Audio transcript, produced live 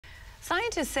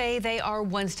Scientists say they are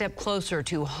one step closer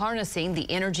to harnessing the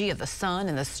energy of the sun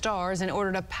and the stars in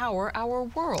order to power our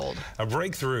world. A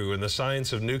breakthrough in the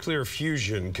science of nuclear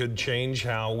fusion could change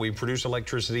how we produce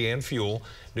electricity and fuel.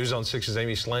 News on 6's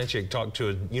Amy Slanchik talked to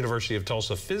a University of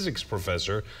Tulsa physics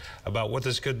professor about what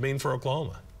this could mean for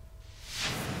Oklahoma.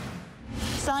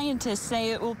 Scientists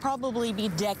say it will probably be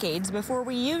decades before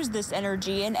we use this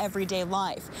energy in everyday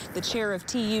life. The chair of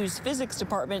TU's physics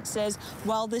department says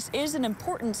while this is an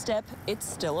important step, it's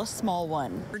still a small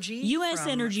one. U.S.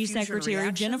 Energy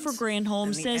Secretary Jennifer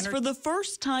Granholm says for the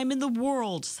first time in the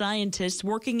world, scientists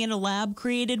working in a lab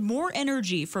created more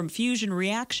energy from fusion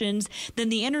reactions than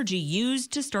the energy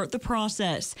used to start the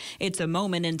process. It's a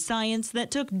moment in science that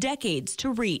took decades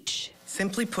to reach.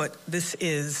 Simply put, this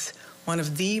is one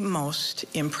of the most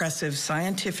impressive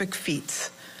scientific feats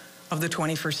of the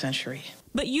 21st century.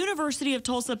 But University of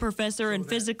Tulsa professor and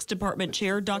physics department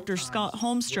chair Dr. Scott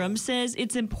Holmstrom says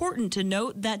it's important to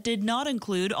note that did not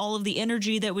include all of the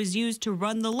energy that was used to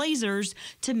run the lasers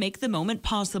to make the moment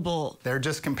possible. They're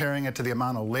just comparing it to the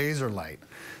amount of laser light.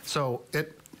 So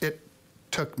it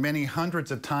took many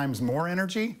hundreds of times more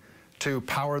energy to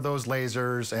power those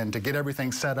lasers and to get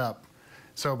everything set up.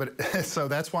 So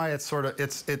that's why it's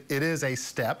it is a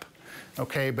step,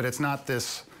 okay, but it's not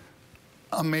this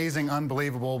amazing,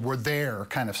 unbelievable, we're there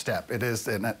kind of step. It is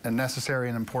a necessary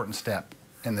and important step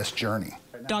in this journey.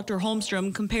 Dr.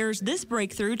 Holmstrom compares this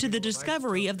breakthrough to the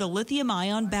discovery of the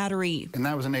lithium-ion battery. And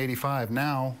that was in '85.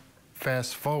 Now,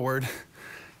 fast forward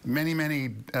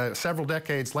several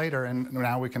decades later, and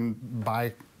now we can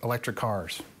buy electric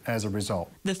cars as a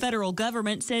result. The federal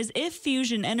government says if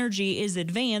fusion energy is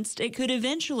advanced, it could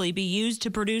eventually be used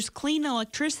to produce clean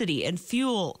electricity and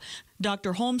fuel.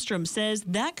 Dr. Holmstrom says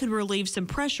that could relieve some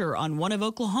pressure on one of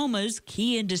Oklahoma's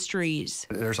key industries.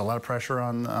 There's a lot of pressure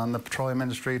on the petroleum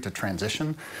industry to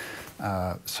transition.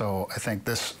 So I think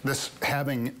this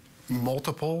having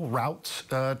multiple routes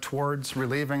towards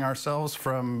relieving ourselves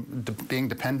from being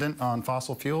dependent on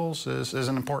fossil fuels is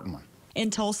an important one. In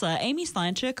Tulsa, Amy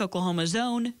Slanchik, Oklahoma's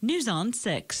Own, News on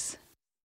 6.